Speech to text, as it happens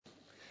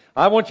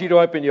I want you to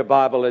open your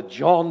Bible at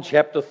John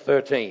chapter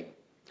 13.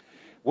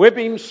 We've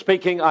been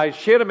speaking, I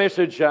shared a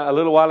message a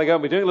little while ago,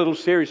 and we're doing a little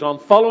series on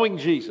following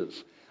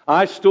Jesus.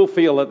 I still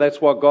feel that that's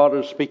what God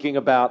is speaking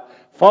about.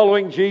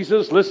 Following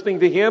Jesus,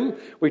 listening to Him.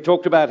 We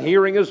talked about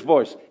hearing His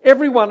voice.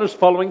 Everyone is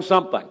following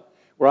something.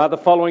 We're either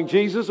following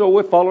Jesus or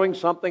we're following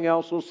something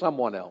else or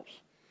someone else.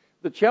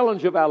 The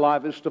challenge of our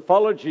life is to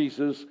follow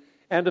Jesus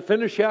and to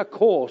finish our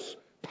course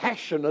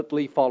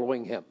passionately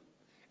following Him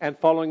and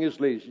following His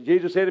leadership.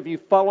 Jesus said, if you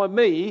follow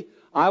me,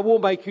 I will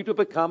make you to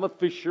become a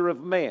fisher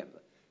of men.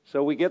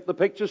 So we get the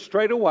picture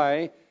straight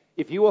away.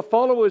 If you are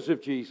followers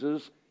of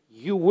Jesus,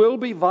 you will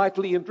be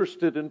vitally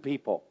interested in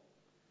people.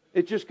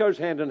 It just goes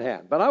hand in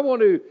hand. But I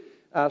want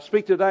to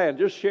speak today and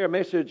just share a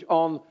message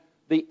on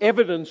the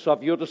evidence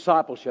of your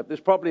discipleship. There's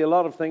probably a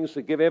lot of things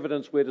that give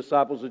evidence we're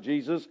disciples of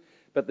Jesus,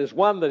 but there's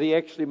one that He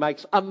actually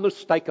makes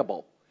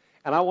unmistakable.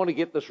 And I want to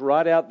get this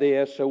right out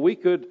there so we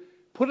could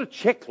put a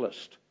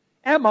checklist.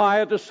 Am I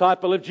a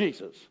disciple of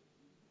Jesus?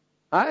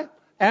 Huh?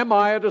 Am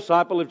I a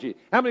disciple of Jesus?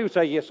 How many would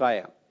say, yes, I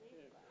am?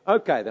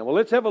 Okay, then. Well,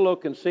 let's have a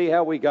look and see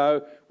how we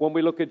go when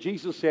we look at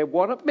Jesus said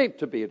what it meant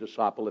to be a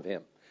disciple of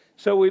Him.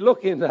 So we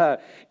look in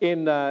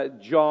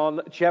John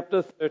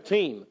chapter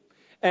 13.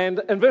 And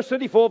in verse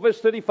 34,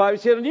 verse 35,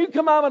 He said, a new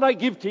commandment I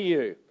give to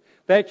you,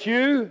 that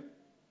you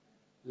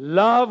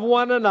love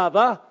one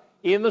another.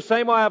 In the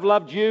same way I have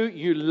loved you,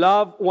 you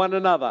love one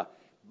another.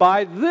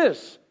 By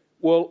this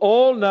will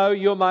all know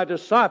you're my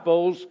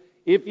disciples,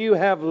 if you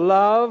have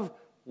love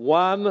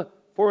one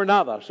for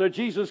another. So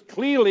Jesus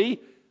clearly,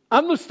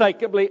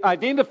 unmistakably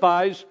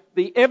identifies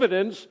the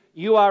evidence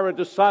you are a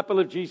disciple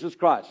of Jesus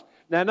Christ.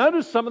 Now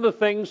notice some of the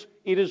things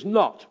it is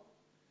not.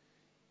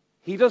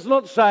 He does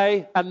not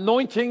say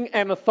anointing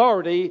and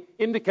authority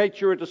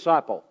indicates you're a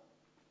disciple.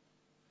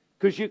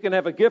 Because you can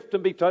have a gift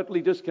and be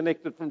totally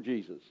disconnected from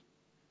Jesus,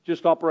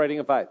 just operating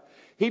in faith.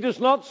 He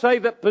does not say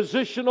that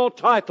position or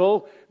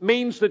title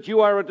means that you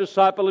are a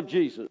disciple of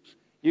Jesus.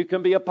 You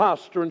can be a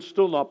pastor and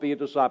still not be a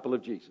disciple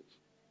of Jesus.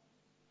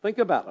 Think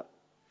about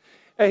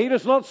it. He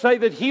does not say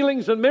that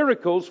healings and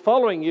miracles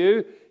following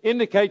you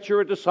indicate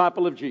you're a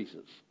disciple of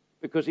Jesus.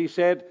 Because He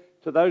said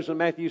to those in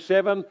Matthew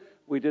 7,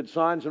 we did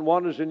signs and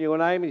wonders in your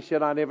name. He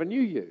said, I never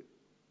knew you.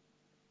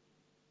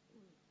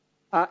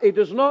 It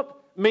does not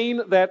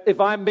mean that if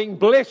I'm being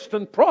blessed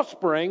and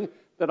prospering,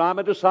 that I'm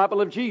a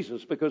disciple of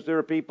Jesus, because there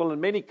are people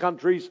in many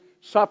countries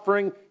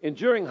suffering,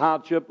 enduring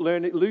hardship,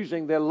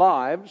 losing their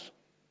lives.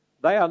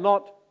 They are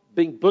not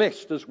being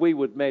blessed as we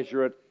would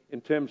measure it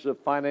in terms of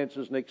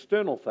finances and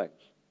external things.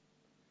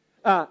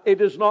 It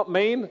does not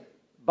mean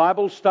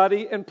Bible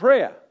study and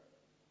prayer.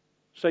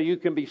 So you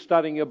can be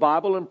studying your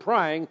Bible and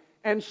praying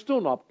and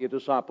still not be a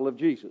disciple of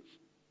Jesus.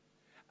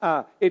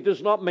 It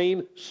does not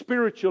mean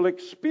spiritual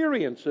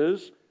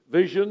experiences,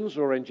 visions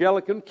or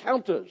angelic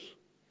encounters.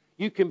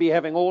 You can be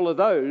having all of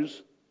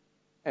those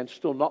and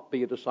still not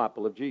be a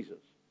disciple of Jesus.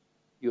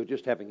 You're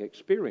just having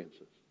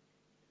experiences.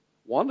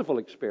 Wonderful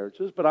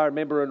experiences, but I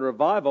remember in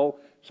revival,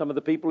 some of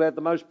the people who had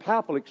the most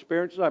powerful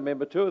experiences, I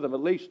remember two of them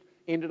at least,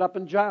 ended up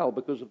in jail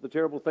because of the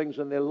terrible things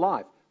in their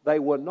life. They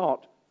were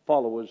not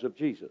followers of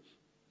Jesus.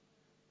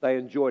 They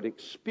enjoyed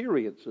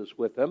experiences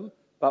with Him,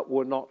 but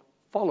were not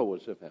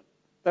followers of Him.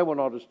 They were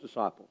not His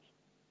disciples.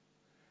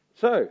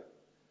 So,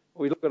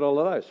 we look at all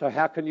of those. So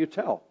how can you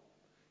tell?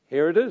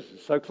 Here it is.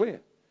 It's so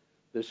clear.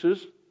 This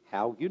is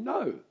how you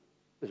know.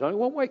 There's only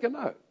one way to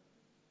know.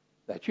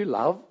 That you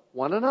love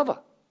one another.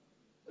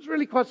 It's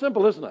really quite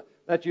simple, isn't it?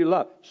 That you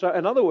love. So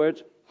in other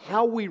words,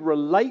 how we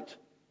relate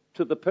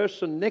to the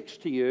person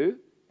next to you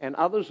and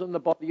others in the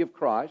body of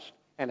Christ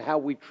and how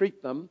we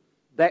treat them,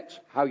 that's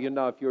how you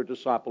know if you're a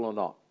disciple or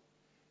not.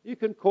 You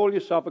can call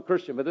yourself a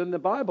Christian, but in the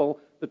Bible,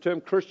 the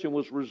term Christian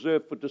was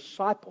reserved for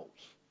disciples.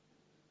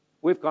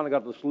 We've kind of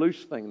got this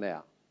loose thing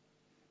now.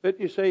 But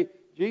you see,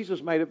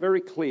 Jesus made it very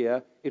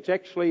clear, it's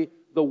actually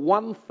the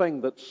one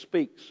thing that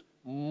speaks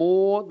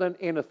more than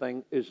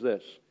anything is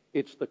this.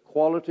 It's the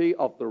quality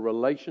of the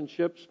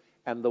relationships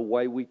and the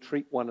way we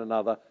treat one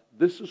another.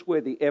 This is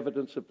where the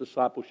evidence of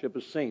discipleship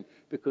is seen.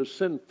 Because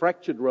sin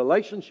fractured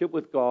relationship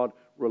with God,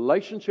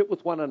 relationship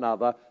with one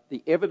another.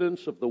 The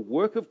evidence of the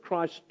work of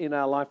Christ in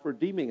our life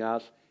redeeming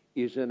us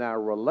is in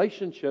our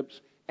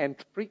relationships and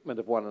treatment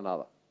of one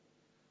another.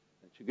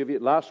 To give you,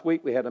 last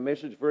week we had a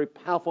message, very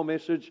powerful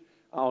message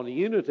on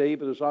unity,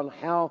 but it's on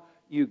how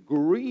you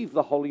grieve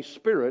the Holy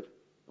Spirit,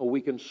 or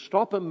we can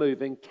stop Him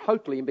moving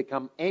totally and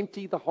become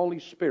anti the Holy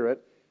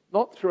Spirit,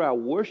 not through our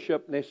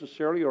worship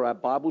necessarily or our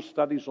Bible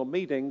studies or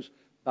meetings,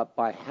 but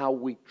by how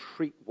we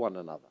treat one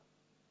another.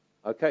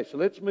 Okay, so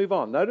let's move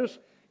on. Notice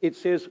it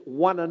says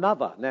one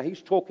another. Now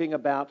He's talking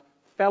about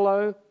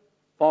fellow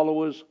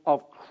followers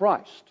of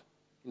Christ.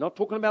 He's not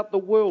talking about the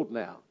world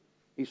now.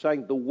 He's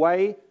saying the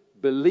way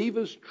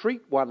believers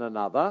treat one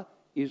another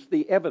is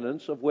the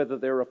evidence of whether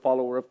they're a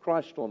follower of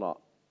Christ or not.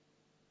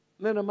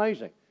 Isn't that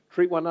amazing?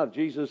 Treat one another.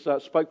 Jesus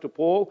spoke to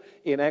Paul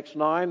in Acts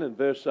 9 and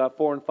verse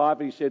 4 and 5.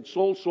 And He said,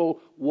 Saul,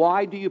 Saul,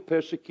 why do you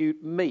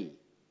persecute me?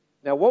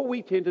 Now what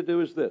we tend to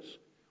do is this.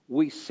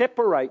 We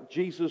separate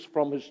Jesus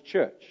from His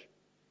church.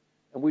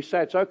 And we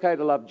say it's okay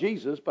to love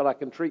Jesus, but I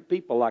can treat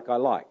people like I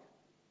like.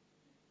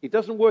 It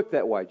doesn't work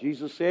that way.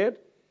 Jesus said,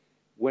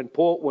 when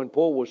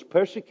Paul was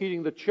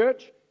persecuting the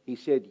church, he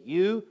said,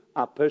 you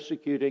are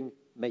persecuting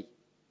me.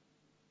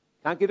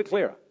 Can't get it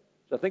clearer.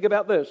 So think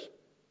about this.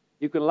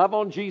 You can love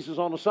on Jesus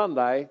on a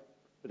Sunday,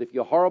 but if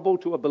you're horrible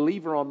to a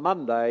believer on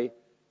Monday,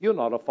 you're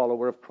not a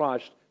follower of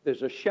Christ.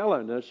 There's a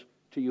shallowness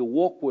to your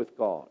walk with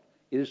God.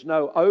 There's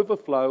no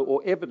overflow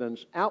or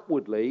evidence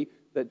outwardly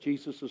that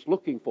Jesus is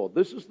looking for.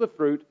 This is the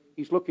fruit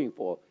he's looking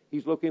for.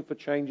 He's looking for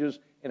changes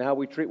in how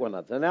we treat one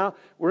another. Now,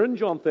 we're in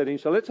John 13,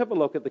 so let's have a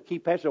look at the key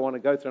passage I want to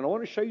go through. And I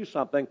want to show you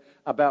something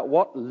about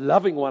what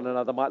loving one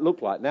another might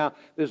look like. Now,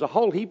 there's a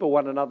whole heap of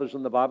one another's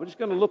in the Bible. I'm just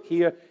going to look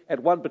here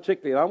at one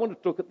particularly. And I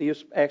want to look at the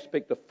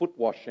aspect of foot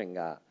washing.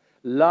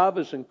 Love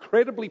is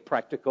incredibly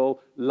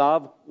practical.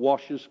 Love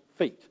washes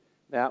feet.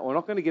 Now, we're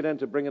not going to get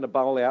into bringing a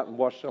bowl out and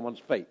wash someone's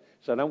feet.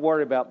 So don't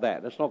worry about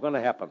that. It's not going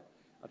to happen.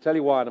 I'll tell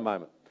you why in a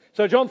moment.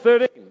 So John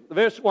 13,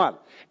 verse 1.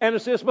 And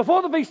it says,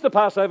 before the feast of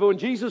Passover, when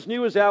Jesus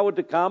knew his hour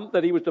to come,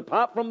 that he was to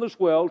depart from this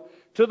world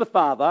to the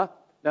Father.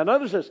 Now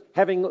notice this.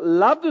 Having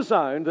loved his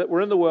own that were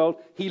in the world,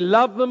 he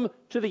loved them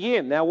to the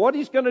end. Now what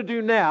he's going to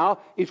do now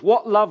is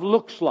what love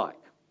looks like.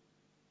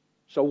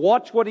 So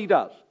watch what he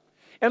does.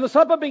 And the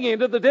supper being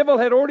ended, the devil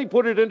had already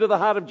put it into the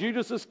heart of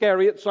Judas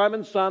Iscariot,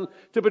 Simon's son,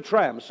 to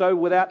betray him. So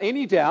without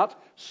any doubt,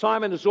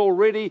 Judas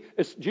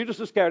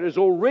Iscariot has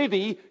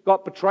already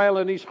got betrayal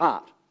in his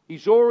heart.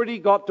 He's already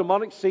got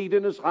demonic seed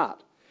in his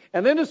heart.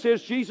 And then it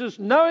says, Jesus,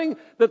 knowing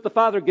that the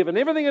Father had given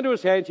everything into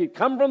his hands, he'd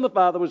come from the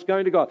Father, was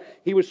going to God.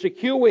 He was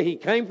secure where he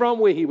came from,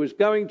 where he was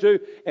going to,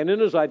 and in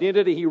his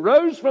identity. He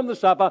rose from the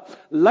supper,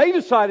 laid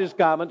aside his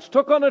garments,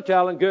 took on a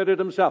towel, and girded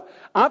himself.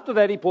 After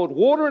that, he poured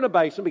water in a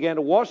basin, began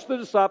to wash the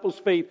disciples'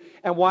 feet,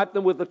 and wiped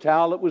them with the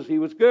towel he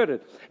was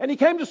girded. And he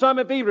came to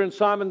Simon Peter, and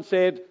Simon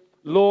said,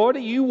 Lord, are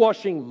you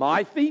washing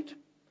my feet?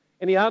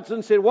 And he answered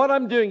and said, what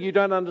I'm doing you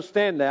don't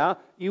understand now.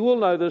 You will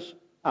know this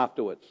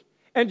afterwards.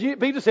 And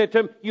Peter said to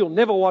him, you'll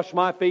never wash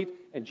my feet.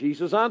 And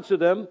Jesus answered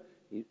him,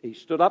 he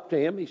stood up to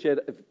him, he said,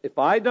 if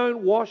I don't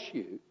wash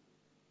you,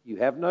 you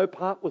have no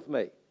part with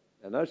me.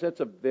 Now notice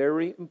that's a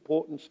very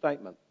important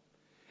statement.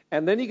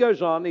 And then he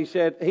goes on, he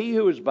said, he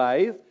who is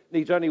bathed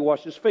needs only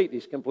wash his feet.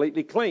 He's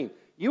completely clean.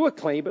 You are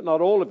clean, but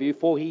not all of you,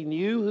 for he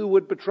knew who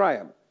would betray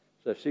him.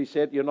 So he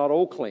said, you're not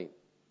all clean.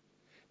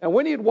 And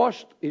when he had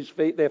washed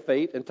their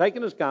feet, and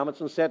taken his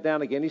garments and sat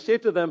down again, he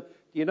said to them,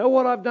 do you know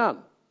what I've done?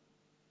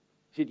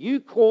 He said, you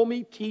call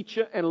me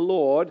teacher and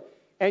Lord,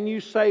 and you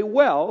say,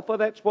 well, for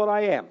that's what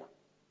I am.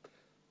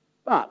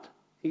 But,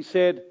 he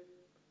said,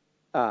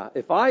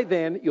 if I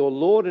then, your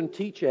Lord and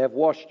teacher, have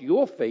washed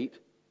your feet,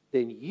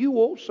 then you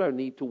also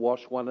need to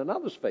wash one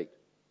another's feet.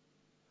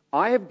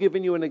 I have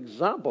given you an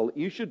example that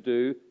you should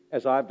do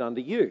as I've done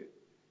to you.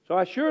 So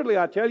assuredly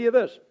I tell you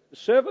this, the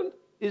servant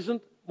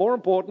isn't more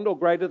important or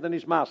greater than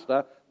his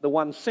master. The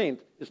one sent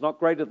is not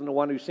greater than the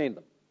one who sent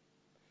them.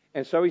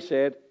 And so he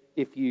said,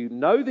 if you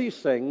know these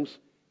things,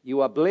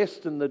 you are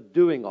blessed in the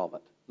doing of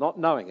it. Not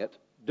knowing it,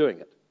 doing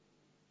it.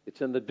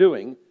 It's in the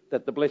doing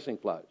that the blessing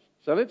flows.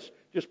 So let's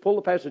just pull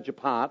the passage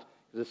apart,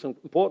 because there's some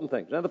important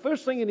things. Now, the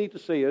first thing you need to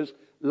see is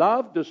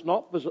love does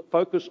not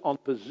focus on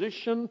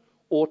position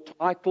or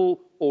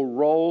title or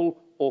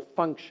role or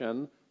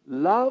function.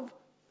 Love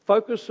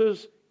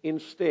focuses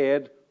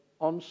instead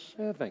on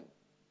serving.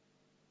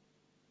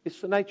 It's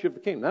the nature of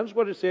the kingdom. Notice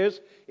what it says.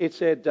 It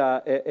said,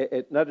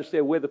 notice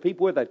there where the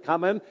people were. They'd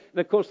come in. And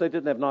of course, they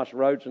didn't have nice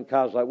roads and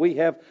cars like we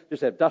have.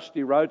 Just have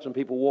dusty roads and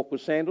people walk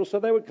with sandals. So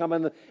they would come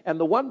in. And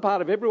the one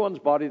part of everyone's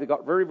body that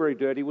got very, very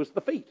dirty was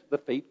the feet. The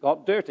feet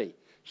got dirty.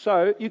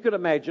 So you could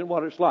imagine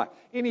what it's like.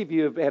 Any of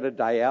you have had a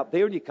day out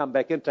there and you come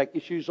back in, take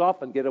your shoes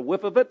off and get a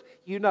whiff of it.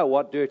 You know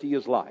what dirty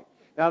is like.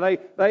 Now,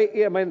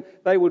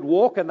 they would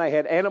walk and they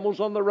had animals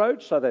on the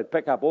road. So they'd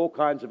pick up all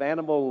kinds of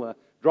animal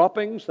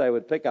droppings. They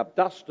would pick up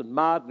dust and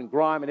mud and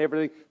grime and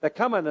everything. They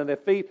come in and their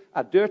feet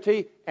are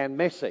dirty and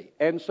messy.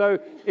 And so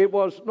it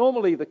was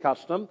normally the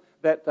custom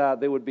that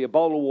there would be a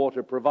bowl of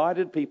water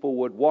provided. People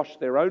would wash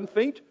their own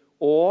feet,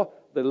 or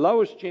the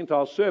lowest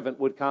Gentile servant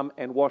would come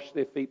and wash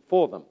their feet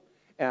for them.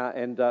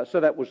 So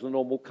that was the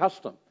normal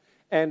custom.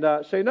 And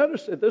so you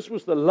notice that this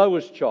was the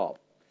lowest job.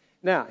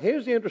 Now,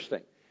 here's the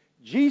interesting.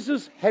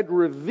 Jesus had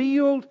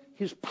revealed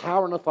his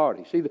power and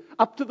authority. See,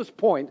 up to this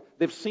point,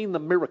 they've seen the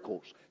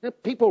miracles.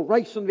 People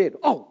race in bed.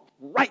 Oh,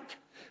 great.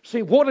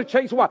 See water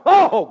change wine.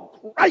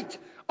 Oh, great.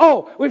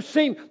 Oh, we've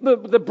seen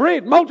the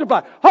bread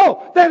multiply.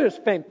 Oh, that is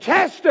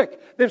fantastic.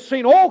 They've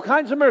seen all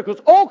kinds of miracles,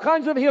 all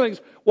kinds of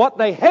healings. What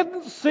they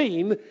hadn't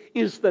seen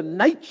is the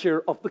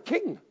nature of the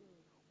king.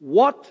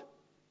 What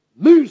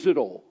moves it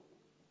all?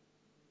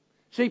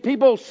 See,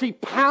 people see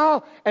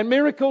power and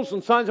miracles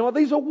and signs and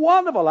wonders. These are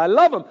wonderful. I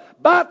love them.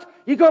 But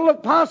you've got to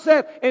look past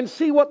that and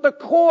see what the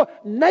core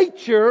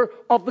nature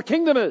of the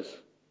kingdom is.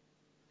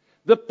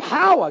 The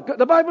power.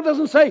 The Bible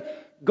doesn't say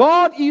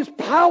God is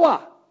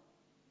power.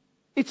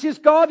 It says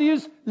God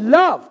is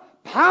love.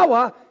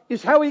 Power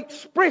is how he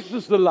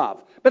expresses the love.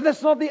 But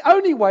that's not the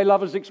only way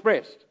love is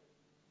expressed.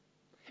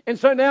 And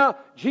so now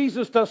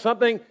Jesus does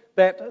something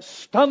that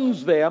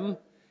stuns them.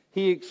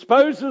 He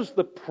exposes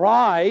the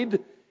pride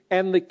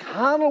and the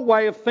carnal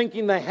way of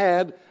thinking they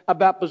had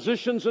about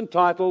positions and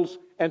titles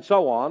and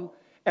so on.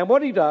 And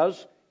what he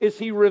does is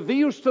he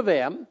reveals to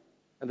them,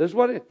 and this is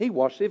what he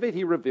washed their feet,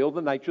 he revealed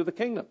the nature of the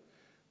kingdom.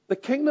 The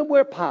kingdom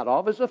we're part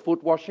of is a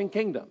foot-washing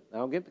kingdom. Now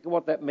I'll get to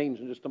what that means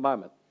in just a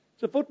moment.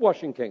 It's a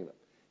foot-washing kingdom.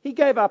 He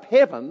gave up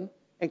heaven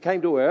and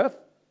came to earth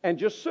and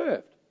just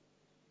served.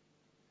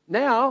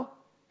 Now,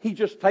 he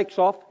just takes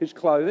off his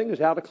clothing,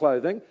 his outer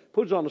clothing,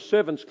 puts on a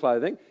servant's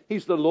clothing.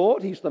 He's the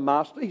Lord, he's the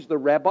master, he's the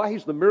rabbi,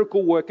 he's the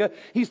miracle worker.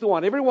 He's the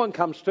one everyone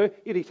comes to,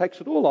 yet he takes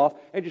it all off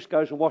and just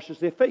goes and washes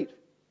their feet.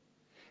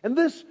 And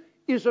this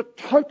is a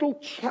total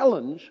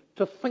challenge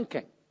to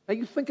thinking. Now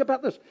you think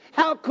about this.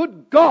 How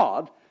could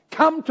God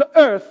come to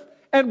earth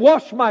and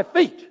wash my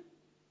feet?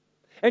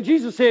 And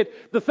Jesus said,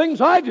 the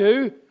things I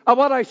do are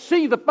what I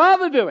see the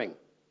Father doing.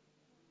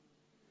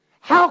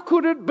 How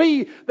could it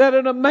be that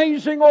an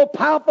amazing,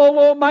 all-powerful,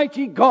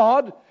 almighty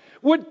God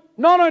would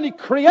not only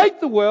create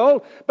the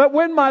world, but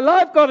when my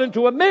life got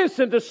into a mess,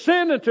 into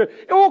sin, into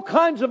all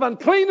kinds of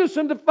uncleanness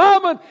and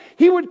defilement,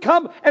 He would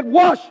come and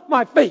wash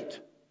my feet?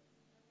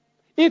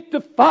 It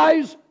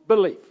defies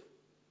belief.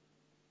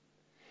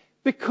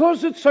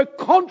 Because it's so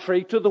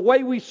contrary to the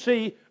way we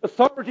see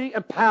authority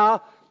and power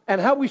and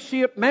how we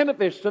see it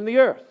manifest in the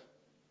earth.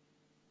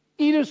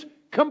 It is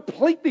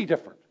completely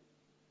different.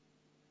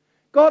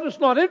 God is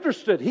not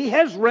interested. He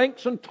has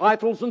ranks and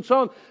titles and so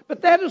on.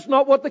 But that is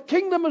not what the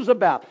kingdom is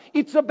about.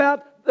 It's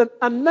about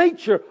a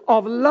nature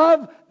of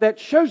love that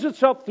shows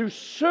itself through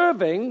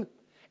serving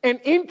and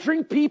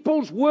entering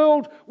people's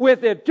world where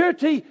they're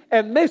dirty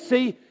and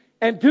messy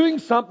and doing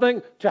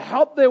something to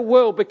help their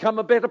world become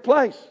a better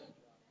place.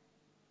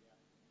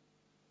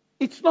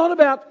 It's not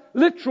about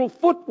literal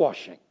foot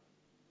washing.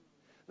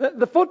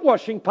 The foot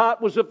washing part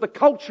was of the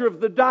culture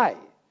of the day.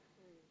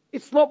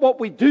 It's not what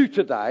we do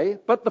today,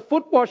 but the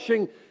foot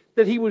washing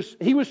that he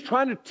was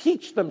trying to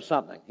teach them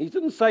something. He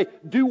didn't say,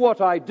 do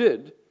what I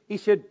did. He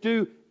said,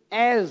 do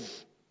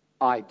as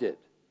I did.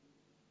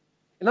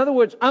 In other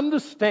words,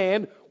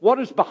 understand what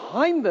is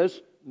behind this,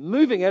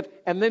 moving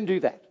it, and then do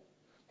that.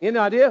 Any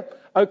idea?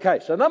 Okay,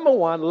 so number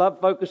one, love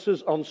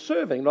focuses on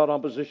serving, not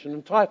on position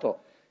and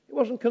title. He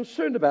wasn't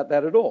concerned about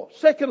that at all.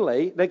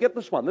 Secondly, now get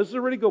this one. This is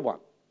a really good one.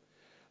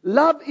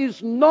 Love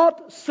is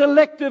not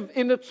selective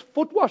in its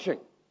foot washing.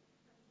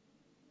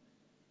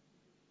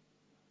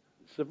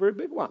 It's a very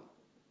big one.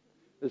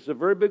 It's a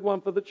very big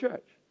one for the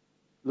church.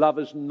 Love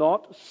is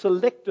not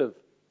selective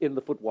in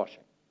the foot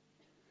washing.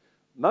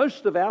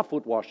 Most of our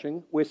foot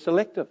washing, we're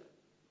selective.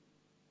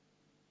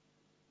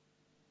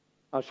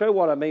 I'll show you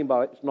what I mean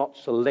by it's not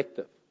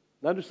selective.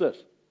 Notice this.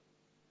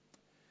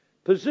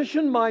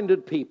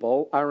 Position-minded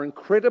people are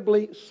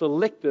incredibly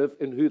selective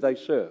in who they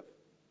serve.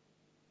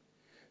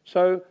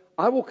 So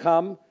I will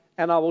come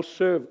and I will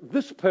serve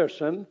this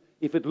person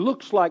if it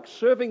looks like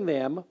serving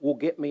them will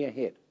get me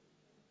ahead.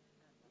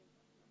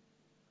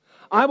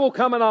 I will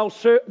come and I'll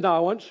serve... No, I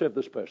won't serve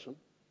this person.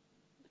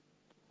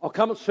 I'll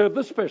come and serve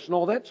this person.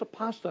 Oh, that's a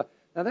pastor.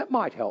 Now, that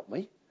might help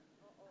me.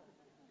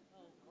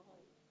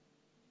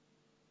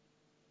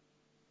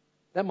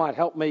 That might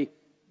help me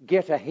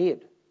get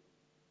ahead.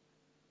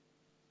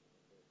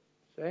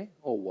 See?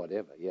 Or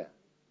whatever, yeah.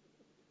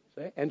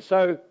 See? And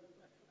so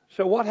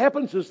what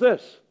happens is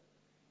this,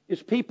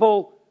 is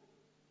people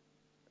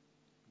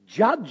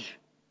judge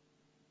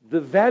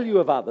the value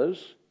of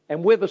others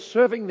and whether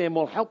serving them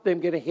will help them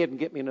get ahead and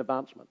get me an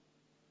advancement.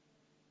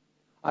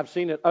 I've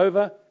seen it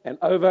over and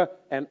over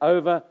and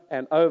over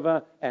and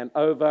over and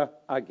over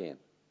again.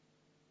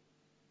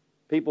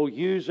 People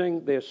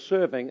using their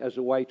serving as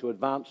a way to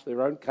advance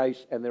their own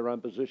case and their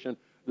own position.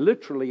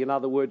 Literally, in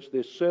other words,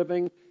 their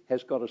serving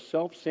has got a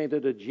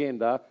self-centered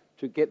agenda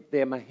to get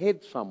them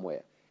ahead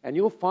somewhere. And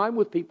you'll find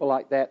with people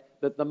like that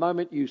the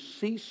moment you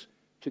cease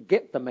to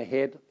get them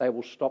ahead, they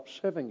will stop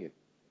serving you.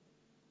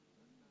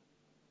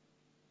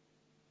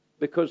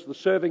 Because the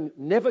serving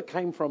never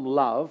came from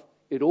love.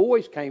 It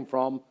always came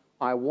from,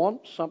 I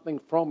want something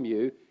from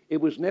you.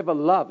 It was never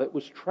love. It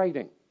was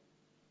trading.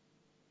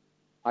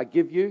 I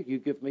give you, you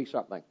give me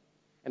something.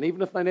 And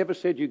even if they never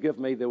said you give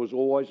me, there was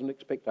always an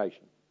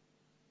expectation.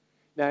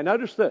 Now,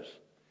 notice this.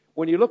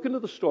 When you look into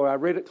the story, I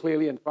read it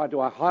clearly and tried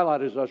to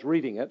highlight as I was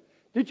reading it.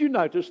 Did you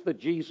notice that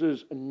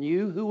Jesus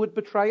knew who would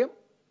betray him?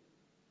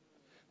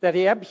 That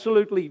he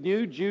absolutely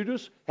knew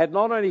Judas had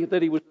not only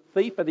that he was a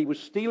thief and he was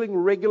stealing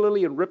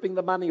regularly and ripping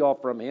the money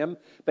off from him,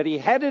 but he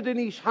had it in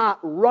his heart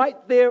right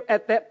there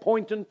at that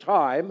point in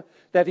time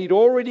that he'd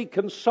already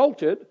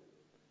consulted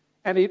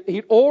and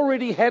he'd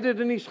already had it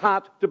in his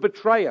heart to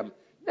betray him.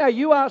 Now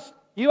you ask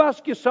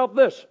yourself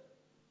this.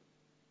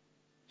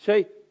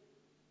 See,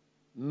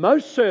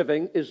 most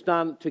serving is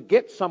done to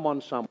get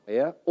someone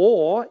somewhere,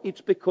 or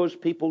it's because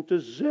people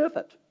deserve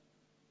it.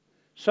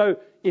 So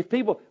if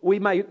people, we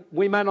may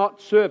not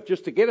serve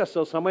just to get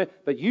ourselves somewhere,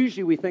 but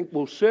usually we think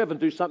we'll serve and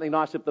do something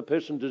nice if the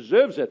person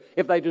deserves it.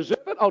 If they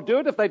deserve it, I'll do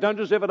it. If they don't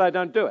deserve it, I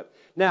don't do it.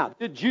 Now,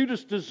 did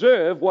Judas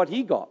deserve what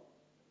he got?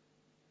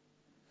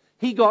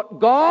 He got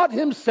God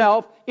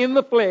himself in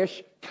the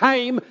flesh,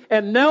 came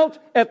and knelt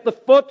at the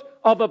foot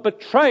of a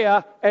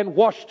betrayer and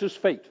washed his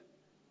feet.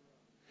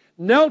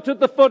 Knelt at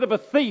the foot of a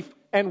thief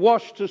and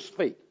washed his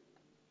feet.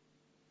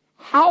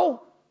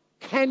 How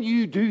can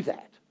you do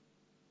that?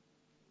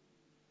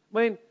 I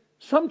mean,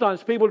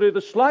 sometimes people do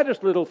the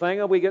slightest little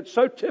thing and we get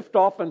so tiffed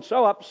off and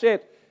so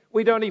upset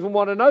we don't even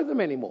want to know them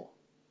anymore.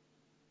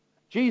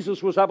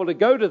 Jesus was able to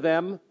go to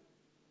them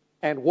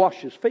and wash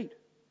his feet,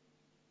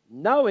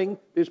 knowing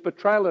there's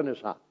betrayal in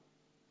his heart.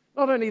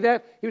 Not only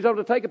that, he was able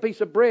to take a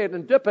piece of bread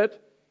and dip it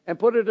and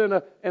put it in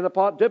a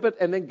pot, dip it,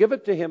 and then give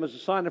it to him as a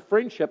sign of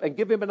friendship and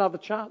give him another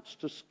chance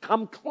to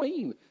come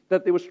clean,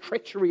 that there was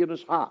treachery in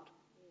his heart.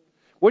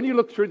 When you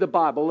look through the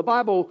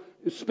Bible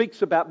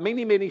speaks about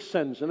many, many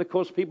sins, and of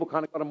course people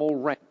kind of got them all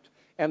ranked,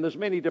 and there's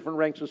many different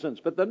ranks of sins.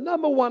 But the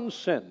number one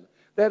sin,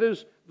 that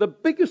is the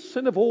biggest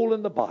sin of all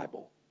in the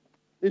Bible,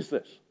 is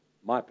this,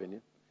 my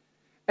opinion.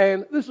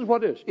 And this is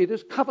what it is. It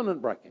is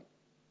covenant breaking.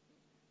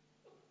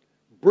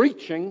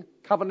 Breaching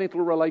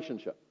covenantal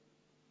relationship.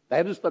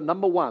 That is the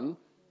number one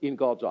in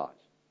God's eyes.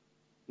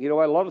 You get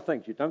away with a lot of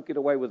things. You don't get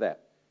away with that.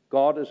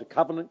 God is a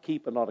covenant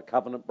keeper, not a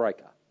covenant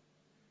breaker.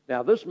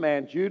 Now this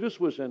man, Judas,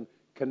 was in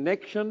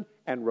connection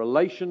and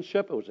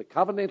relationship. It was a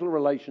covenantal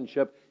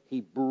relationship.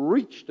 He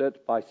breached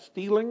it by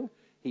stealing.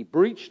 He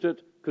breached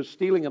it because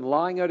stealing and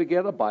lying go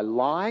together, by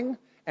lying.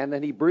 And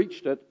then he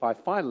breached it by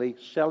finally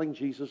selling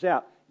Jesus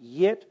out.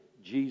 Yet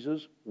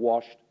Jesus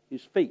washed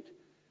his feet.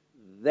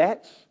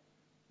 That's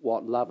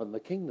what love in the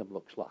kingdom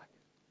looks like.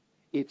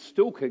 It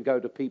still can go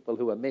to people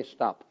who are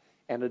messed up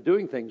and are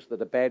doing things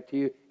that are bad to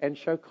you and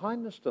show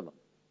kindness to them.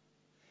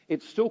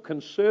 It still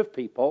can serve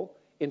people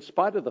in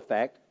spite of the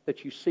fact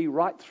that you see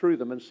right through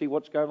them and see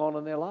what's going on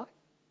in their life.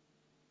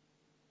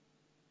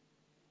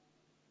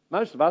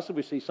 Most of us, if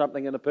we see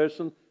something in a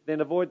person,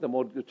 then avoid them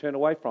or turn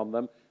away from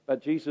them.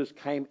 But Jesus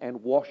came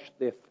and washed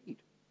their feet.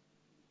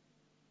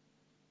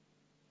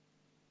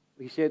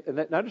 He said,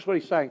 and notice what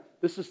he's saying,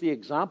 this is the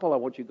example I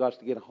want you guys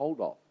to get a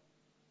hold of.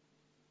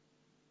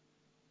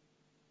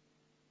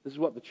 This is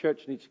what the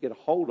church needs to get a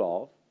hold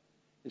of.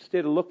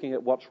 Instead of looking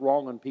at what's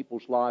wrong in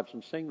people's lives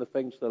and seeing the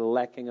things that are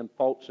lacking and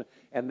faults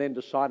and then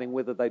deciding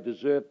whether they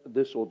deserve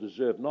this or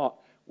deserve not,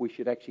 we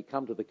should actually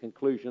come to the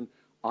conclusion,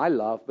 I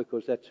love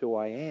because that's who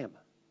I am.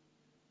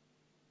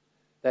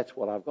 That's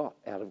what I've got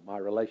out of my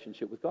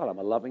relationship with God. I'm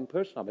a loving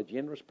person. I'm a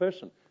generous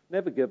person.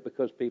 Never give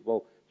because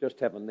people just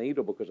have a need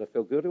or because I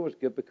feel good. I always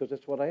give because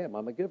that's what I am.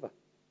 I'm a giver.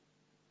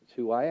 It's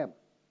who I am.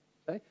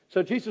 See?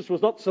 So Jesus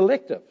was not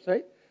selective.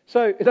 See?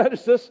 So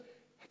notice this.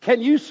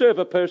 Can you serve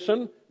a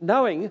person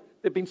knowing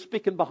they've been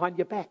speaking behind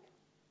your back?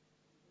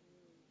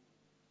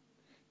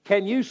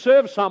 Can you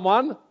serve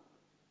someone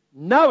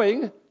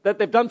knowing that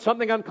they've done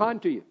something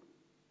unkind to you?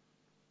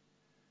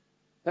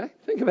 Eh?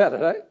 Think about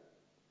it, eh?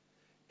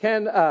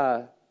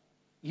 Can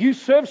you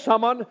serve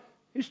someone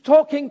who's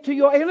talking to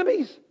your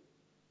enemies?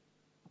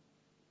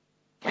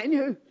 Can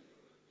you?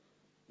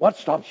 What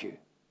stops you?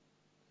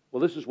 Well,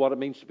 this is what it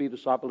means to be a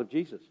disciple of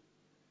Jesus.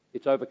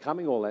 It's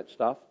overcoming all that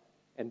stuff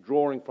and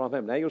drawing from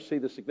him. Now you'll see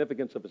the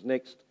significance of his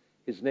next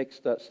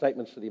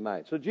statements that he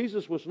made. So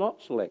Jesus was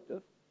not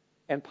selective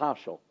and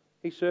partial.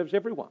 He serves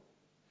everyone.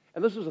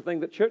 And this is the thing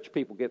that church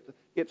people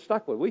get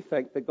stuck with. We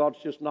think that God's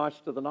just nice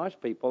to the nice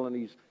people and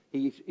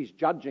he's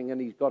judging and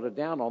he's got it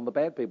down on the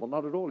bad people.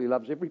 Not at all. He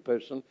loves every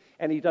person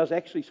and he does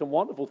actually some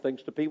wonderful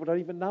things to people who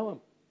don't even know him.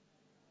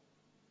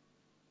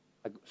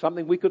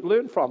 Something we could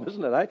learn from,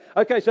 isn't it?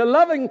 Okay, so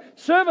loving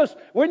service.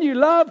 When you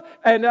love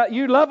and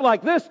you love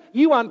like this,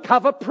 you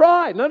uncover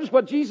pride. Notice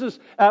what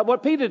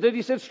Peter did.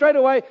 He said straight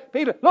away,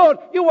 Peter, Lord,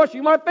 you're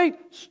washing my feet.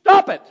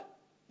 Stop it.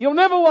 You'll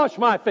never wash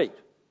my feet.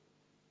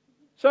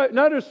 So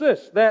notice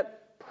this,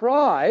 that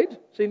pride,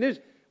 see this,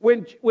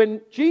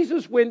 when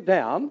Jesus went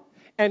down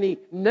and he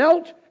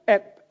knelt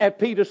at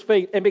Peter's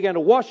feet and began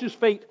to wash his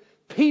feet,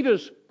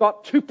 Peter's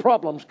got two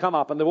problems come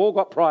up and they've all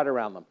got pride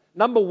around them.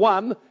 Number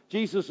one,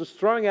 Jesus is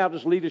throwing out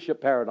his leadership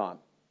paradigm.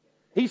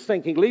 He's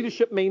thinking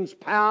leadership means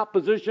power,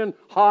 position,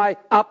 high,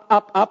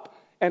 up,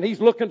 and he's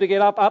looking to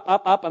get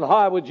up and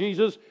higher with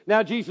Jesus.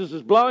 Now Jesus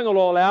is blowing it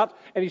all out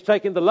and he's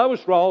taking the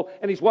lowest role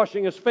and he's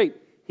washing his feet.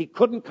 He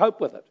couldn't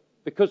cope with it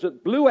because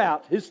it blew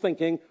out his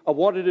thinking of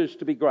what it is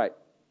to be great.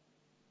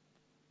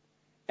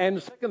 And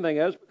the second thing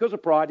is, because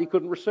of pride, he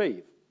couldn't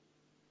receive.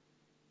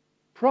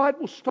 Pride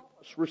will stop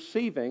us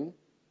receiving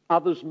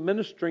others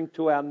ministering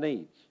to our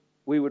needs.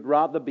 We would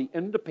rather be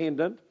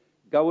independent,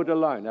 go it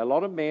alone. Now, a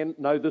lot of men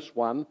know this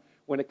one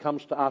when it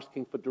comes to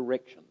asking for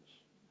directions.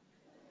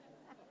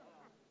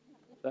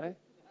 See?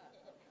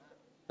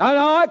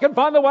 No, I can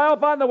find the way, I'll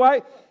find the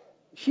way.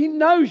 She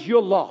knows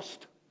you're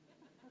lost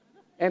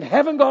and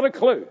haven't got a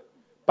clue,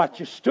 but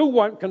you still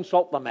won't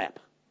consult the map.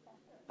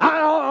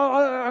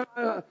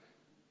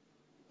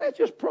 That's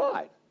just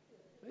pride.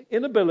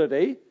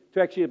 Inability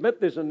to actually admit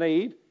there's a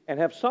need and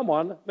have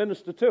someone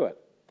minister to it.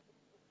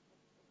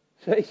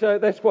 See, so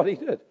that's what he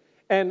did.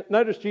 And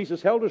notice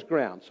Jesus held his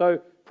ground.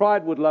 So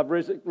pride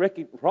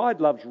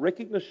loves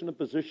recognition of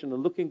position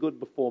and looking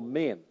good before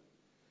men.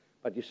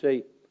 But you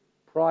see,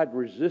 Pride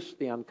resists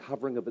the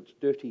uncovering of its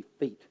dirty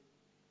feet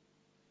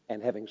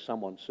and having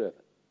someone serve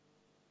it.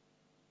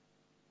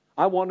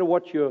 I wonder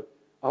what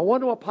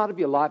part of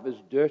your life is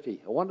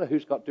dirty. I wonder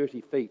who's got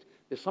dirty feet.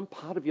 There's some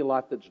part of your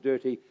life that's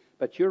dirty,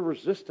 but you're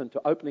resistant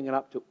to opening it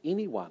up to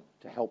anyone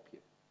to help you.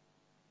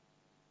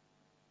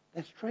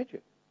 That's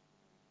tragic.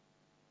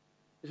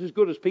 It's as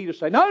good as Peter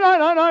saying, no.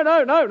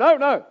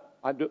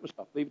 I do it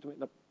myself. Leave it to me.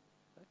 No.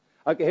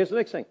 Okay, here's the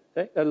next thing.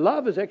 Okay?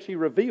 Love is actually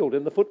revealed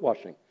in the foot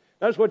washing.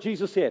 Notice what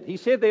Jesus said. He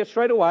said there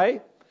straight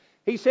away,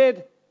 he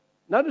said,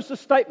 notice the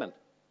statement,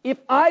 if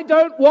I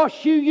don't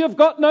wash you, you've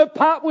got no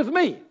part with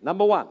me.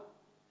 Number one.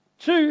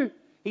 Two,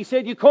 he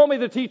said, you call me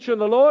the teacher and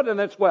the Lord, and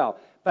that's well.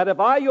 But if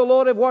I, your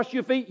Lord, have washed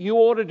your feet, you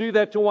ought to do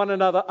that to one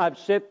another. I've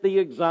set the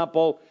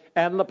example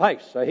and the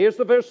pace. So here's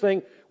the first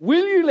thing.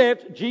 Will you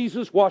let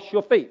Jesus wash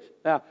your feet?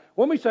 Now,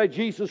 when we say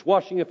Jesus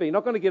washing your feet, you're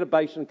not going to get a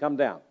basin and come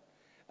down.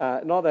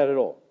 Not that at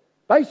all.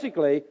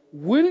 Basically,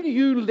 will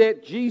you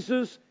let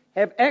Jesus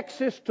have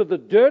access to the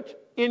dirt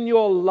in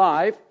your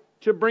life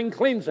to bring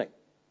cleansing?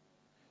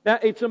 Now,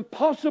 it's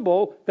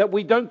impossible that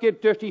we don't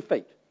get dirty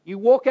feet. You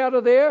walk out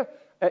of there,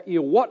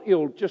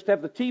 you'll just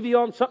have the TV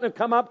on, something will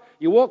come up,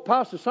 you walk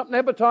past, there's something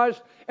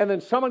advertised, and then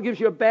someone gives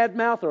you a bad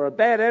mouth or a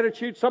bad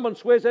attitude, someone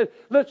swears at.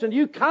 Listen,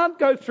 you can't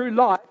go through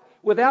life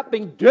without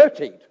being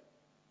dirtied.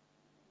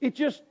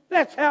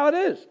 That's how it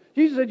is.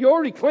 Jesus said, you're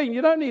already clean,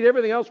 you don't need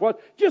everything else.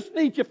 Just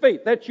need your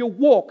feet. That's your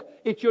walk.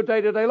 It's your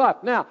day-to-day life.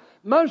 Now,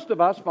 most of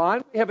us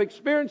find we have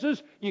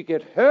experiences, you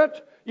get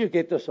hurt, you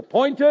get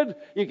disappointed,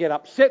 you get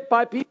upset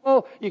by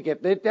people, you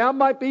get let down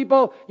by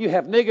people, you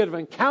have negative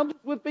encounters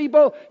with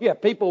people, you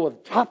have people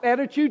with tough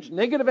attitudes,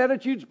 negative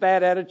attitudes,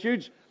 bad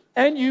attitudes,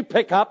 and you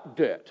pick up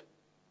dirt.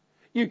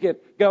 You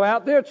go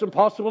out there, it's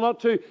impossible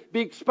not to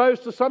be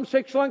exposed to some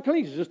sexual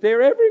uncleanness. It's just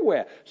there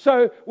everywhere.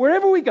 So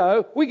wherever we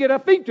go, we get our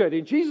feet dirty.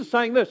 And Jesus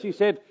saying this, he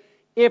said,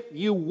 if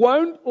you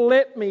won't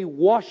let me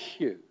wash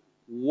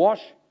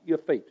your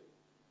feet,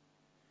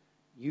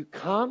 you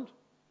can't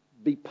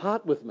be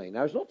part with me.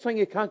 Now, he's not saying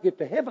you can't get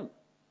to heaven.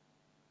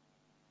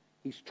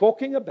 He's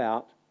talking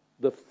about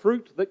the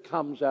fruit that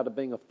comes out of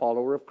being a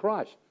follower of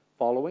Christ.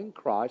 Following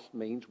Christ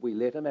means we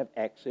let him have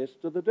access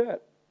to the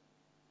dirt.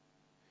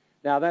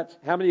 Now,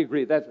 how many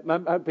agree?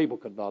 People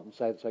can nod and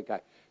say it's okay.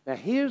 Now,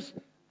 here's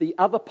the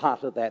other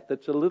part of that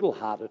that's a little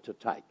harder to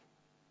take.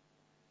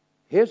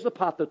 Here's the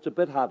part that's a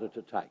bit harder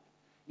to take.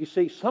 You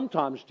see,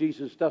 sometimes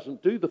Jesus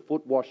doesn't do the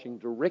foot washing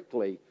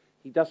directly.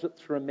 He does it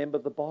through a member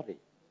of the body.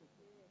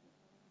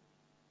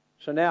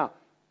 So now,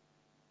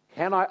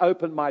 can I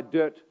open my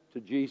dirt to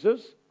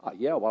Jesus? I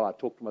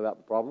talk to him about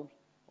the problems.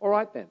 All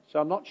right then. So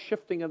I'm not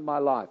shifting in my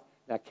life.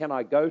 Now, can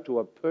I go to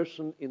a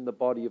person in the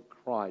body of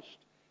Christ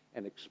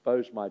and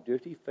expose my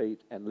dirty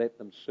feet and let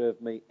them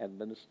serve me and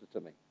minister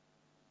to me?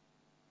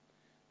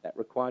 That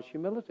requires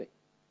humility,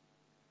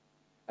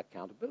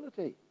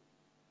 accountability,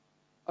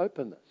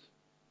 openness.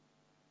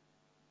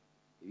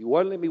 If you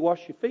won't let me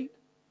wash your feet,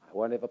 I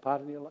won't have a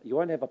part in your life. You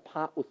won't have a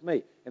part with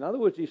me. In other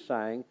words, he's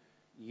saying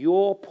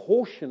your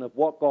portion of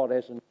what God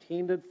has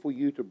intended for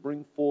you to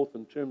bring forth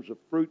in terms of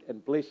fruit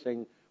and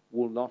blessing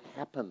will not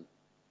happen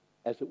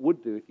as it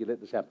would do if you let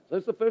this happen. So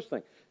that's the first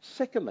thing.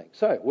 Second thing,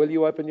 so will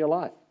you open your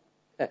life?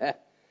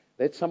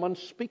 Let someone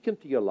speak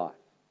into your life.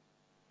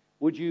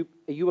 Are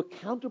you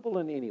accountable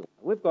in any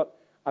way?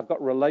 I've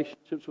got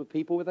relationships with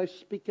people where they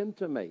speak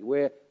into me,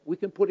 where we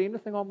can put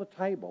anything on the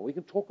table. We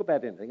can talk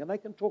about anything, and they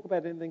can talk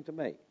about anything to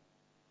me.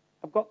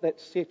 I've got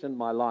that set in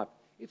my life.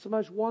 It's the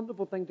most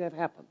wonderful thing to have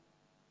happen.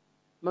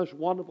 Most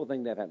wonderful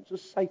thing to have happen. It's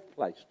a safe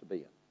place to be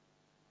in.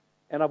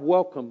 And I've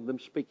welcomed them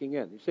speaking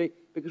in. You see,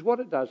 because what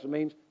it does, it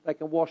means they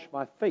can wash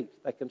my feet.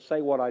 They can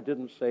say what I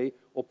didn't see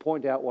or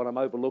point out what I'm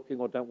overlooking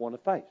or don't want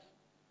to face.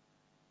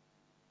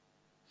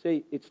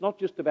 See, it's not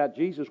just about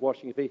Jesus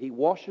washing your feet. He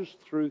washes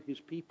through his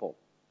people.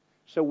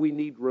 So we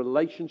need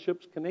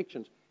relationships,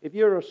 connections. If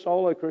you're a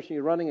solo Christian,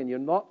 you're running and you're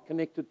not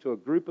connected to a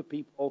group of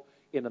people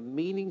in a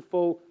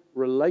meaningful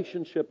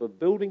relationship of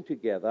building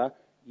together,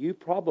 you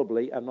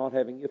probably are not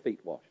having your feet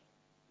washed.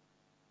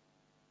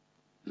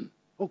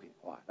 Okay,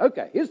 quiet.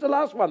 Okay, here's the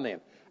last one then.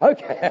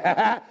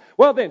 Okay.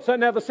 Well then, so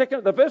now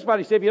the first part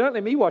he said, if you don't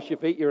let me wash your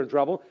feet, you're in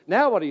trouble.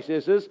 Now what he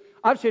says is,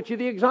 I've set you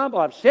the example.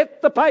 I've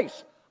set the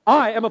pace.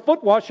 I am a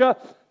foot washer.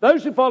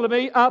 Those who follow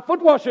me are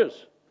foot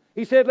washers.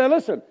 He said, now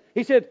listen.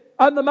 He said,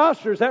 I'm the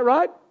master. Is that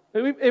right?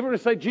 Everyone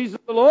say Jesus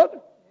the Lord?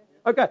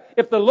 Okay.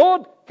 If the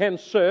Lord can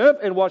serve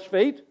and wash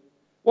feet,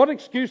 what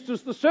excuse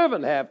does the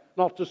servant have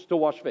not just to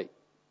wash feet?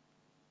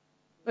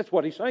 That's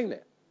what he's saying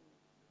there.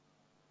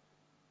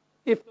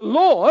 If the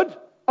Lord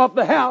of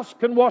the house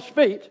can wash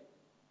feet,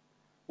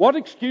 what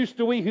excuse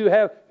do we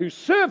who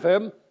serve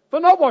him for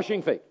not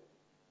washing feet?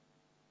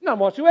 None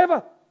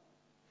whatsoever.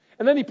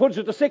 And then he puts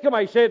it the second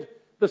way. He said,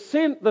 the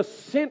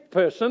sent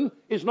person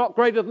is not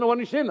greater than the one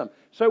who sent them.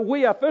 So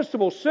we are, first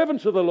of all,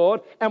 servants of the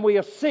Lord, and we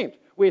are sent.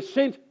 We're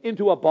sent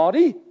into a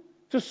body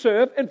to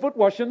serve and foot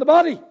wash in the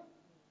body.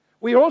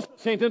 We are also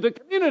sent into a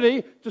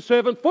community to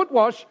serve and foot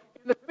wash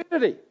in the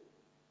community.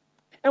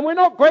 And we're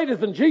not greater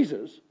than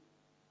Jesus.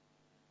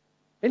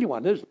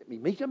 Anyone is, let me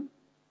meet him.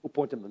 We'll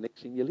point him the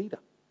next senior leader.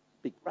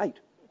 It'd be great.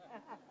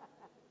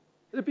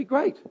 It'd be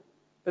great.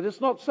 But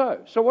it's not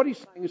so. So what he's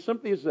saying is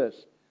simply as this.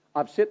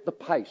 I've set the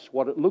pace,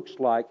 what it looks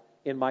like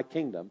in my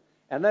kingdom,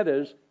 and that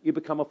is you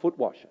become a foot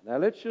washer. Now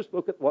let's just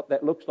look at what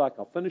that looks like.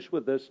 I'll finish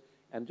with this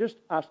and just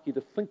ask you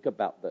to think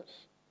about this.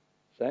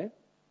 See?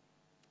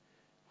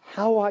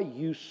 How are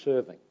you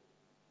serving?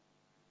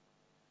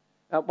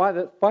 Now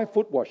by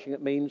foot washing,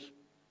 it means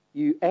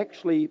you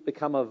actually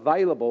become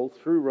available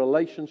through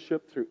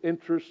relationship, through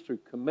interest, through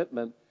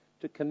commitment,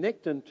 to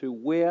connect into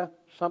where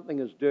something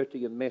is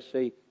dirty and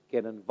messy,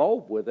 get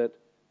involved with it,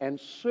 and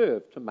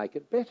serve to make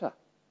it better.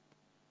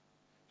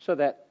 So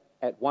that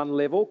at one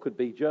level could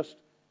be just,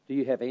 do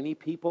you have any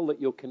people that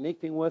you're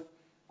connecting with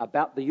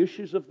about the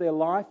issues of their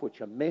life,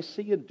 which are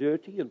messy and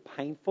dirty and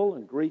painful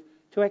and grief,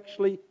 to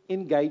actually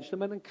engage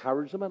them and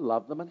encourage them and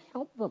love them and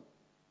help them?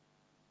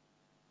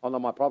 Oh,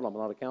 not my problem,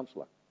 I'm not a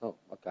counsellor. Oh,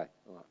 okay,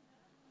 all right.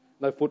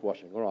 No foot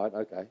washing, all right,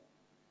 okay.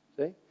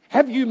 See?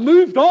 Have you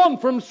moved on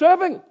from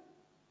serving?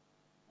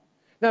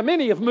 Now,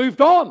 many have moved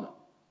on.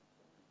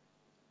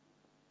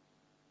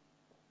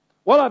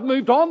 Well, I've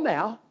moved on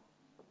now.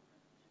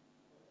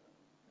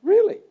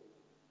 Really?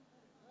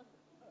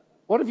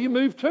 What have you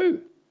moved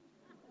to?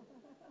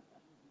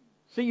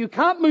 See, you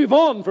can't move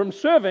on from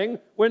serving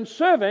when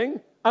serving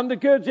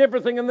undergirds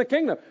everything in the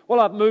kingdom. Well,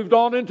 I've moved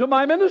on into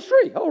my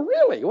ministry. Oh,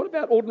 really? What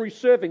about ordinary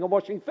serving and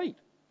washing feet?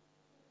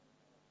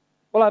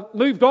 Well, I've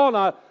moved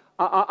on.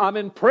 I'm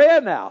in prayer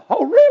now.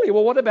 Oh, really?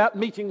 Well, what about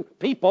meeting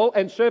people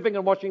and serving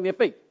and washing their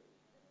feet?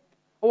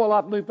 Oh, well,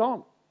 I've moved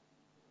on.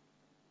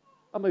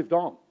 I moved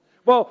on.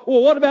 Well,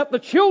 what about the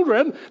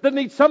children that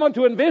need someone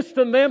to invest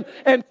in them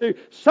and to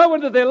sow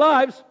into their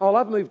lives? Oh,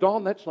 I've moved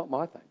on. That's not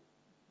my thing.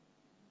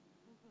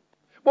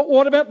 But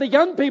what about the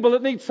young people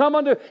that need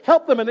someone to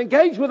help them and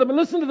engage with them and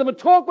listen to them and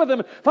talk with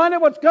them and find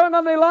out what's going on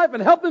in their life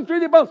and help them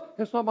through their battles?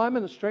 That's not my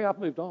ministry. I've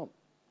moved on.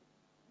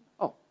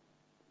 Oh.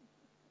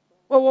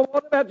 Well,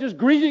 what about just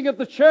greeting at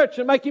the church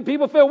and making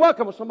people feel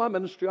welcome? It's not my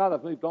ministry either.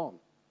 I've moved on.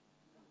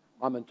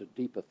 I'm into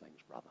deeper things,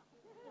 brother.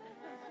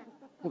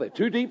 Well, they're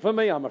too deep for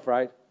me, I'm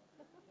afraid.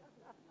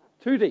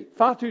 Too deep,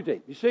 far too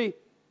deep. You see,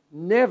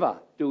 never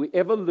do we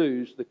ever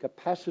lose the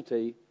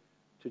capacity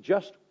to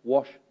just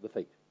wash the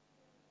feet.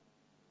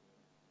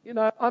 You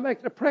know, I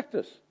make it a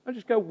practice. I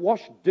just go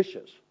wash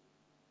dishes,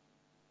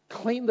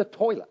 clean the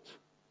toilets,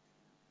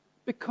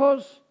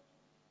 because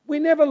we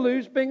never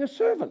lose being a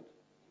servant.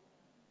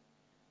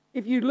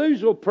 If you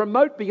lose or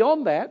promote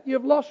beyond that,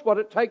 you've lost what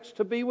it takes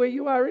to be where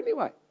you are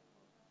anyway.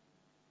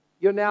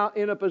 You're now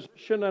in a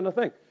position and a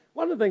thing.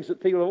 One of the things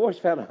that people have always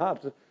found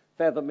hard to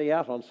fathom me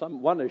out on,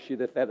 one issue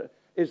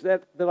is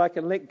that I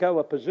can let go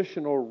a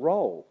position or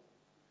role.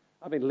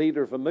 I've been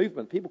leader of a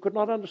movement. People could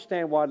not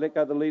understand why I let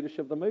go of the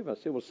leadership of the movement.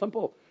 I said, well,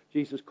 simple.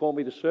 Jesus called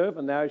me to serve,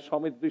 and now he's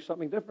told me to do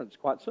something different. It's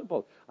quite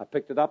simple. I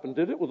picked it up and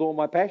did it with all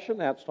my passion.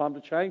 Now it's time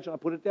to change, and I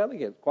put it down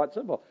again. It's quite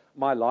simple.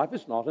 My life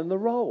is not in the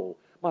role.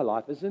 My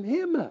life is in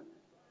him.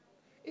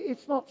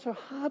 It's not so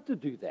hard to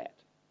do that.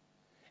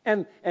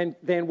 And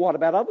then what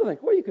about other things?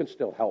 Well, you can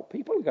still help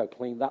people and go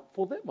clean up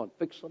for them or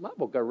fix them up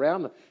or go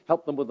around and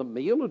help them with a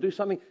meal or do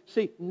something.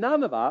 See,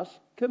 none of us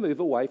can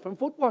move away from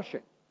foot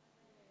washing.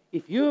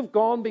 If you have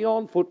gone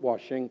beyond foot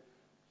washing,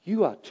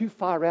 you are too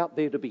far out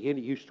there to be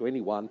any use to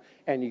anyone.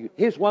 And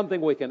here's one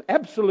thing we can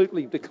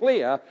absolutely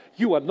declare: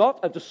 you are not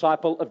a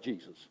disciple of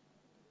Jesus.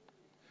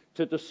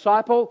 To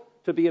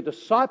be a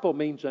disciple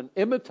means an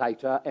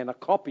imitator and a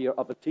copier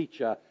of a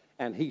teacher,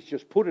 and he's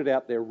just put it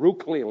out there real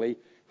clearly.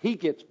 He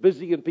gets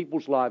busy in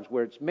people's lives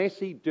where it's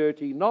messy,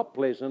 dirty, not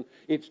pleasant,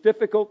 it's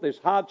difficult, there's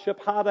hardship,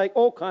 heartache,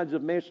 all kinds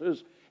of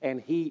messes,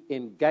 and he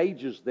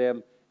engages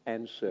them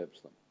and serves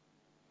them.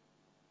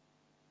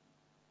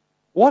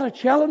 What a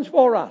challenge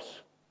for us.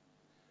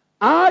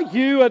 Are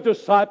you a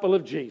disciple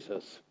of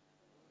Jesus?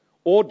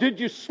 Or did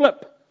you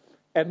slip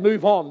and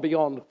move on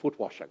beyond foot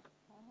washing?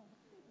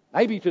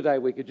 Maybe today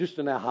we could just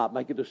in our heart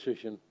make a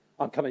decision.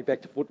 I'm coming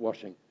back to foot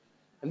washing.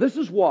 And this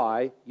is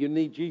why you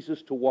need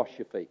Jesus to wash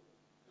your feet.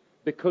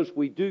 Because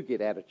we do get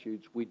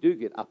attitudes, we do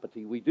get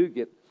uppity, we do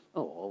get,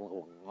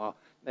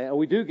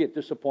 we do get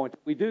disappointed,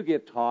 we do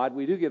get tired,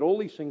 we do get all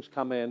these things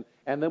come in,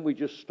 and then we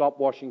just stop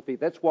washing feet.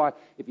 That's why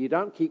if you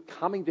don't keep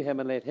coming to him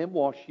and let him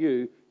wash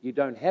you, you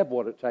don't have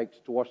what it takes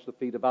to wash the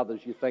feet of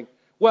others. You think,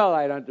 well,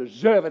 I don't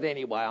deserve it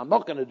anyway, I'm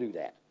not going to do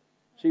that.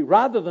 See,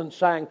 rather than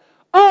saying,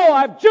 oh,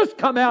 I've just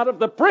come out of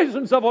the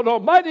presence of an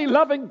almighty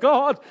loving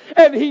God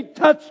and he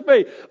touched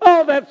me.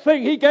 Oh, that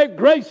thing, he gave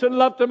grace and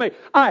love to me.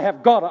 I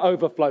have got to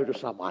overflow to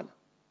someone.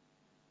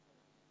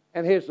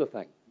 And here's the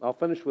thing. I'll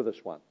finish with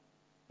this one.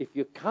 If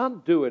you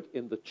can't do it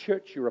in the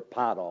church you're a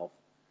part of,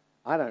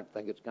 I don't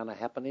think it's going to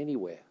happen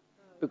anywhere.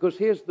 Because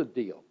here's the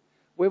deal.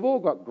 We've all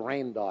got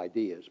grand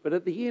ideas, but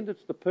at the end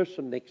it's the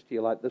person next to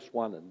you, like this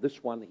one and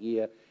this one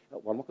here.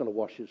 Well, I'm not going to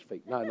wash his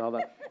feet.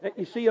 No.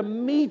 You see,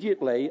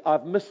 immediately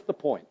I've missed the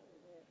point.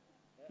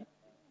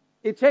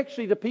 It's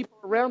actually the people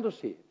around us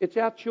here. It's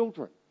our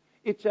children.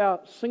 It's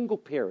our single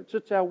parents.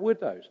 It's our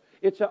widows.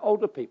 It's our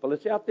older people.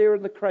 It's out there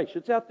in the creche.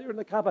 It's out there in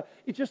the car park.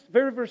 It's just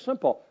very, very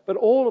simple. But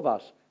all of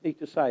us need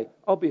to say,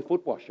 I'll be a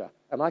foot washer,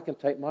 and I can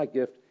take my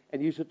gift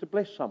and use it to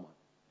bless someone.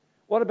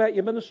 What about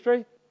your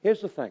ministry?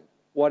 Here's the thing.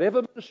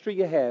 Whatever ministry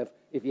you have,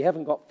 if you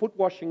haven't got foot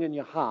washing in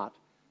your heart,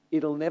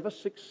 it'll never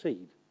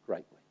succeed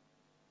greatly.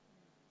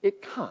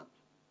 It can't.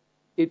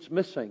 It's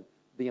missing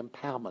the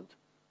empowerment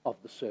of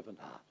the servant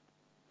heart.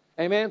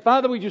 Amen.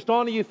 Father, we just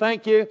honor you.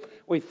 Thank you.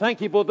 We thank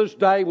you for this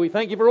day. We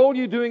thank you for all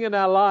you're doing in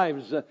our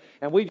lives.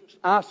 And we just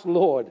ask,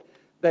 Lord,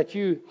 that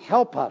you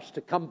help us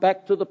to come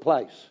back to the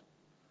place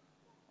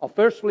of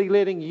firstly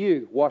letting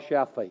you wash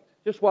our feet.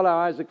 Just while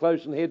our eyes are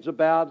closed and heads are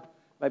bowed,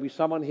 maybe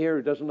someone here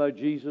who doesn't know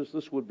Jesus,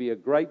 this would be a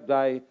great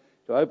day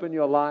to open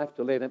your life,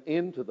 to let him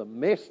into the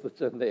mess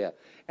that's in there,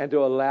 and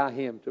to allow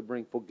him to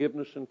bring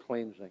forgiveness and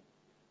cleansing.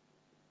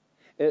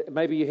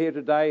 Maybe you're here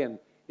today and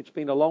it's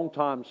been a long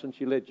time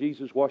since you let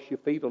Jesus wash your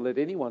feet or let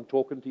anyone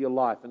talk into your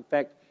life. In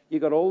fact,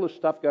 you've got all this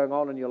stuff going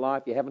on in your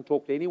life. You haven't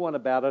talked to anyone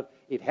about it.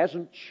 It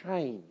hasn't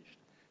changed.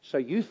 So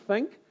you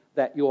think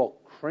that you're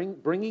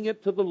bringing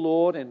it to the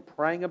Lord and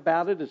praying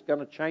about it is going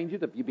to change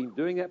it? If you've been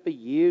doing that for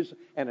years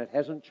and it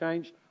hasn't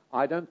changed,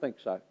 I don't think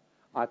so.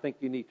 I think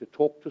you need to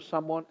talk to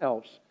someone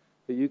else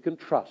that you can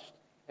trust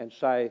and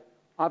say,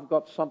 I've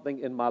got something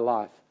in my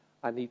life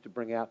I need to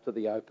bring out to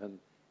the open.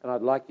 And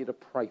I'd like you to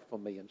pray for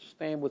me and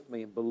stand with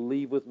me and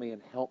believe with me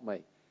and help me.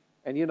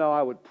 And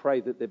I would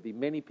pray that there'd be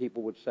many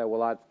people would say,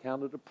 well, I've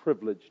counted a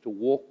privilege to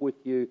walk with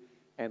you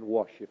and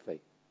wash your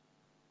feet.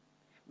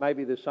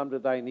 Maybe there's some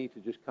today need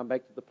to just come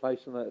back to the place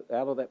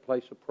out of that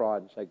place of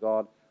pride and say,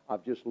 God,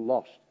 I've just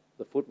lost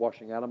the foot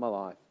washing out of my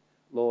life.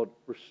 Lord,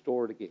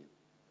 restore it again.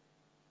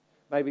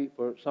 Maybe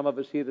for some of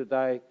us here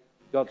today,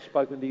 God's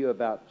spoken to you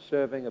about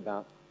serving,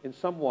 about in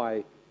some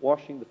way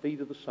washing the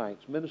feet of the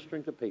saints,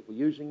 ministering to people,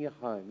 using your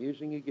home,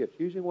 using your gifts,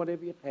 using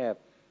whatever you have.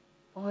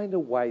 Find a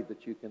way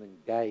that you can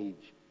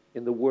engage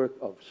in the work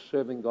of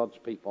serving God's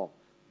people.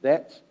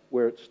 That's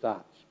where it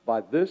starts. By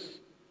this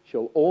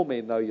shall all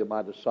men know you're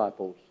my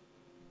disciples,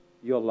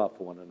 your love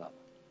for one another.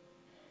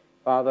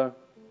 Father,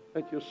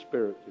 let your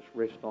Spirit just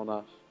rest on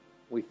us.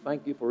 We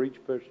thank you for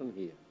each person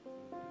here.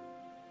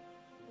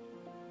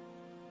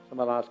 So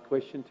my last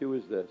question to you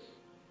is this.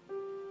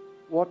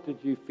 What did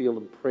you feel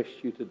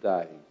impressed you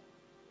today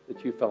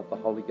that you felt the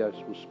Holy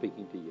Ghost was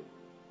speaking to you?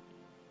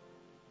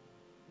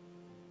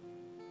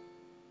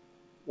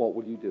 What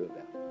will you do about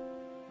it?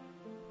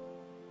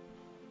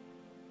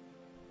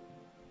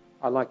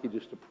 I'd like you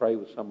just to pray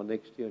with someone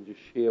next to you and just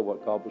share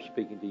what God was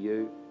speaking to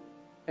you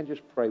and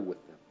just pray with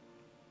them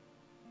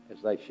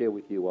as they share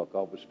with you what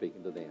God was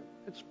speaking to them.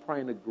 Let's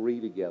pray and agree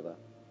together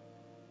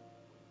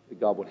that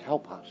God would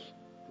help us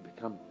to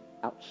become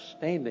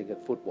outstanding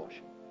at foot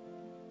washing.